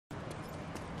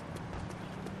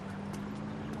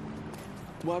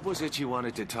What was it you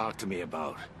wanted to talk to me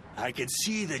about? I can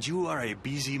see that you are a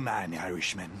busy man,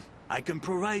 Irishman. I can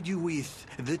provide you with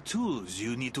the tools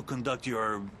you need to conduct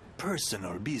your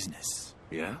personal business.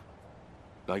 Yeah?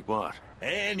 Like what?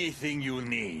 Anything you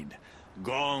need.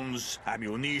 Guns,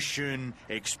 ammunition,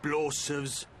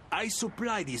 explosives. I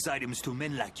supply these items to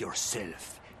men like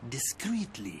yourself,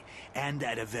 discreetly, and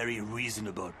at a very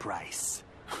reasonable price.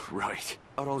 Right.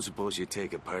 I don't suppose you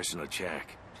take a personal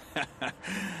check.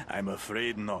 I'm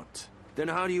afraid not. Then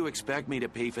how do you expect me to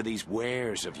pay for these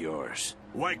wares of yours?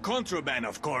 Why, contraband,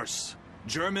 of course.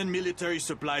 German military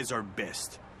supplies are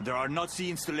best. There are Nazi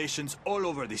installations all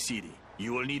over the city.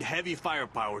 You will need heavy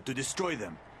firepower to destroy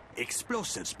them.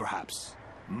 Explosives, perhaps.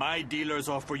 My dealers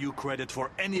offer you credit for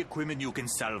any equipment you can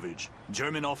salvage.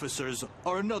 German officers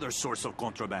are another source of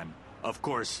contraband. Of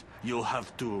course, you'll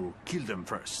have to kill them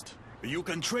first. You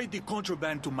can trade the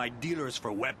contraband to my dealers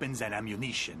for weapons and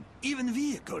ammunition, even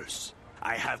vehicles.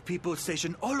 I have people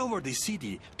stationed all over the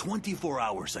city 24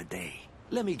 hours a day.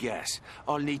 Let me guess.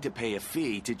 I'll need to pay a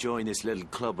fee to join this little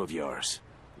club of yours.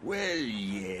 Well,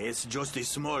 yes, just a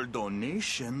small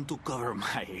donation to cover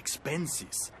my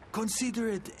expenses. Consider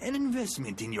it an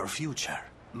investment in your future.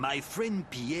 My friend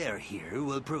Pierre here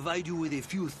will provide you with a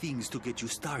few things to get you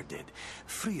started.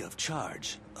 Free of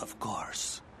charge, of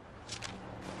course.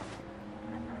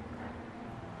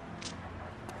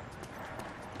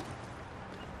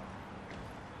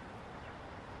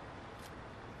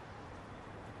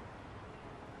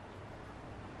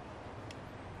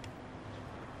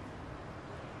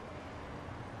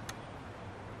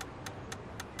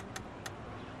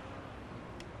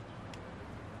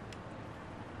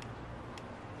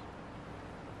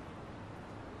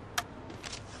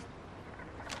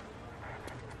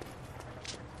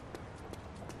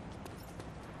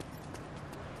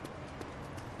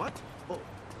 What? Oh,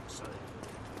 sorry.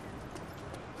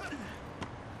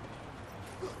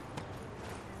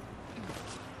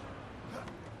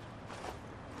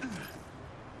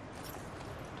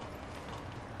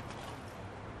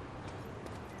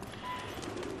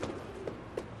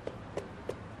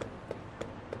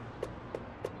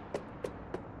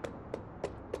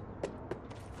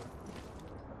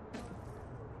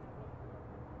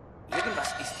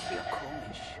 Irgendwas ist hier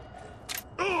komisch.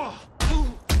 Oh,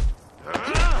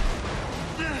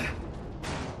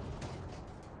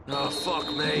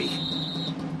 fuck me.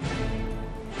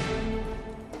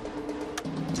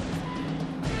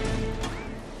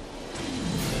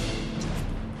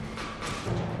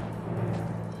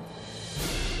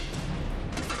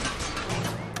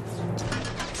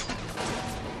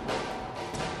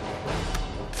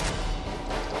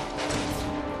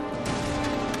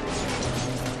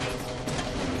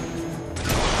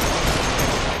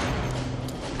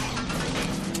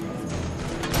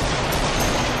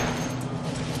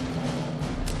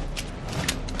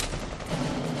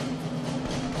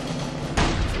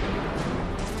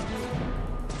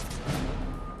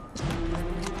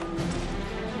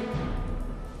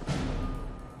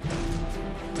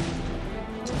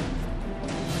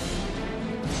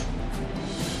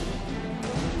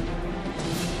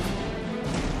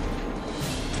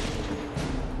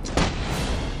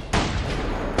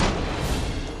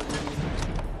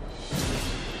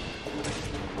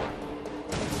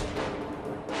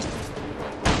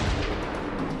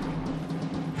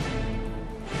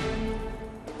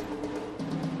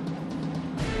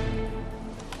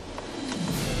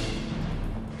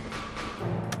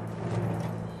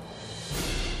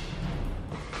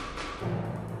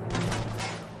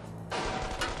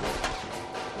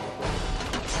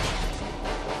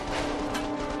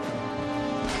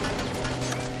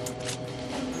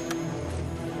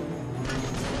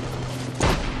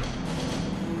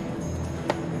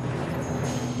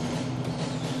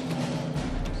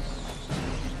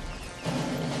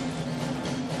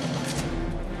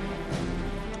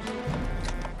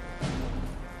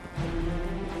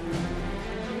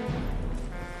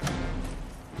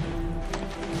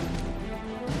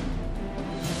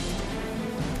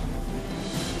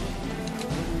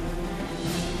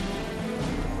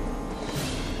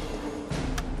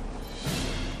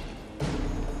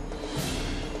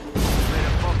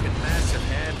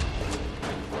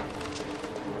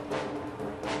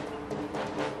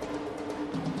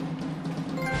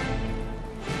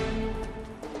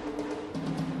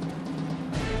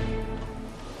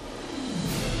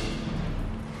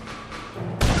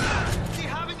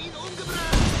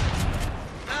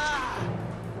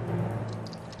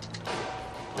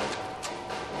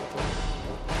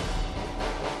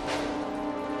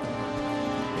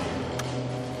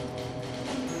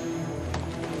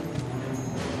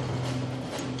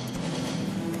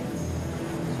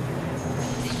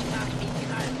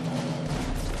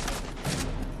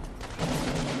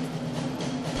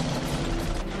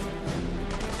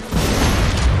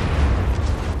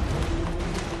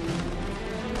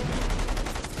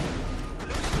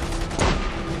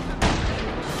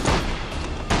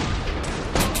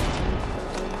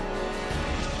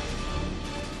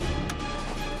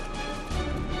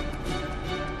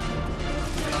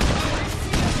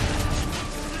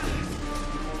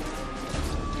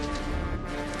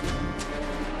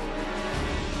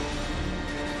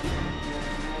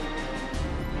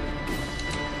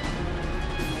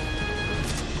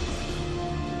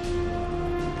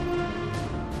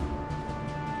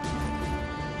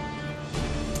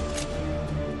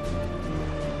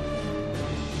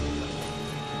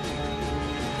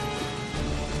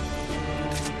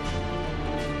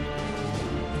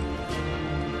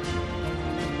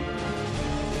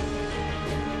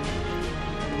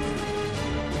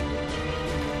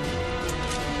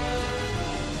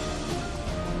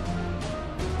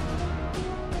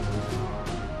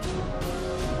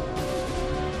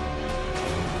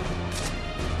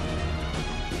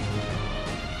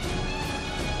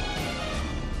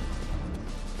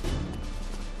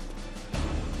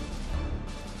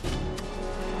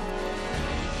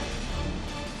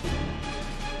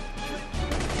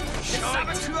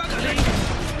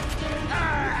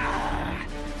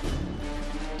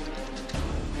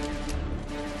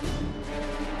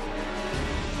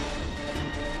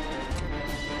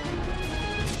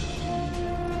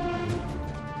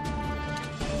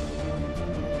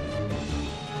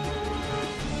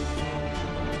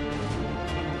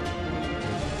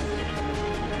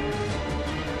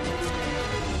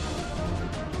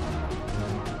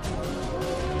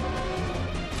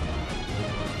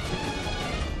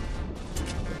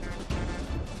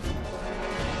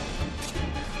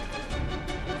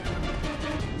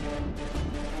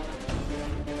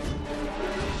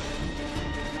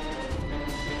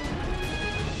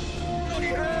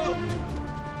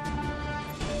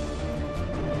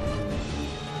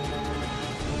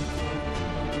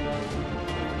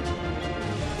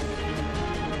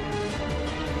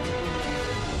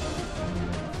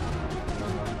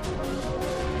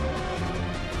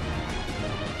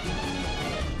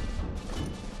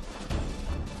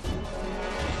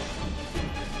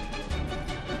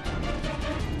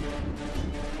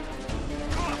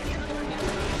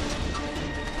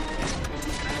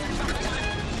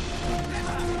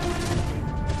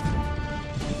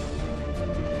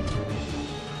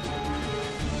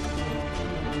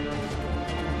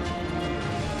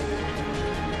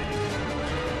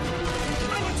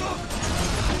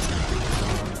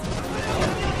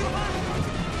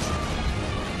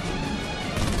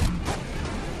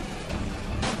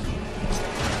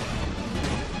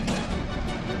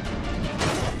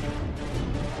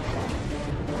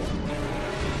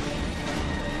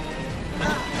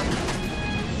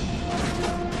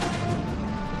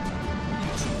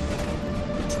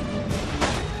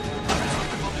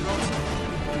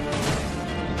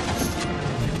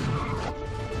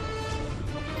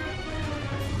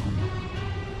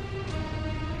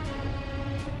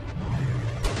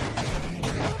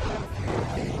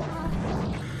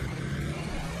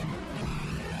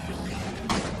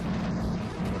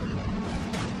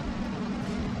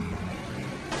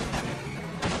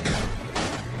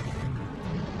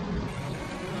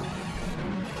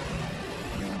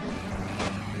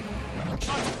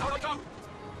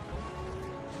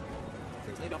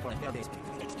 Maybe for a days.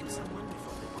 Let's do someone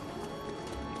before they come.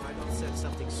 If I don't sell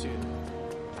something soon,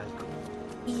 I'll come.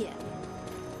 Yeah.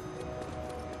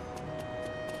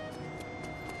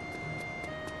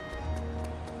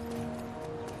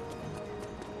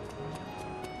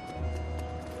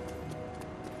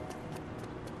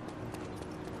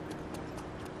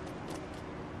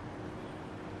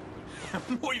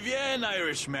 Muy bien,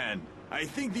 Irishman. I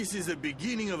think this is the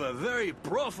beginning of a very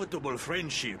profitable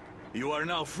friendship. You are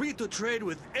now free to trade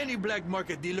with any black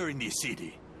market dealer in the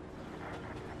city.